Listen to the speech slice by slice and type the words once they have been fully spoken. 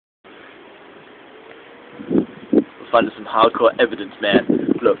finding some hardcore evidence, man.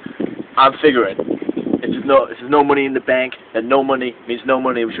 Look, I'm figuring if there's no money in the bank, then no money means no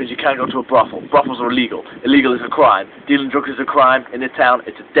money, which means you can't go to a brothel. Brothels are illegal. Illegal is a crime. Dealing drugs is a crime. In the town,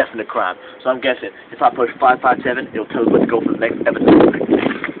 it's a definite crime. So I'm guessing if I push 557, it'll tell us where to go for the next evidence.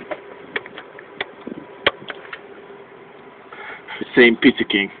 The same Pizza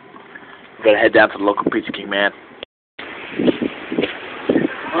King. We gotta head down to the local Pizza King, man.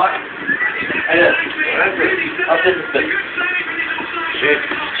 Alright. How's business been? Shit.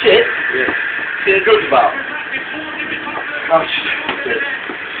 Shit? Yeah. See the drugs about? Oh, shit.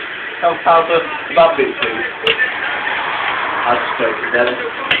 How's the bad bit, please? I just spoke to Devin.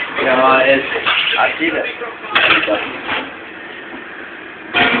 You know how it is. I've seen it.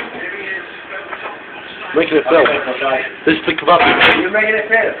 Making it film. This is the kebab. You're making it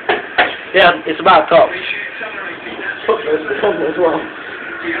film? Yeah, it's about cops. Fuck, there's the fun as well.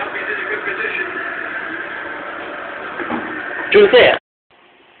 Do you want to see it?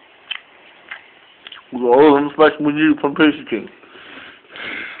 All the information we need from Pizza King.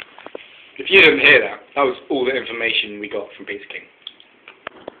 If you didn't hear that, that was all the information we got from Pizza King.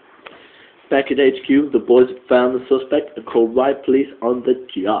 Back at HQ, the boys have found the suspect and called riot police on the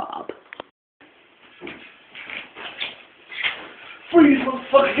job. Freeze,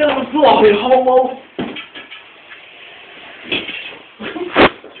 motherfucker, get on the floor, you homo!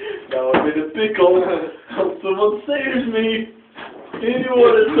 Now I'm in a pickle. Hope someone saves me.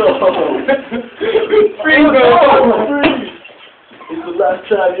 Anyone at all? Freeze, bro! Freeze! It's the last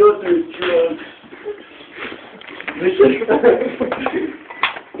time you're doing drugs.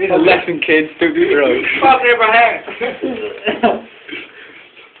 These are lesson kids, don't do drugs. Fuck in my hand!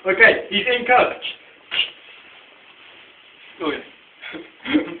 Okay, he's in coach. Oh, yeah.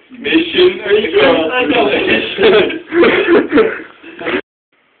 Mission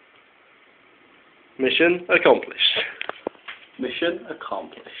Mission accomplished. Mission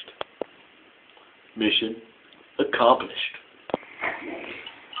accomplished. Mission accomplished.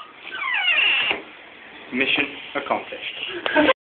 Mission accomplished.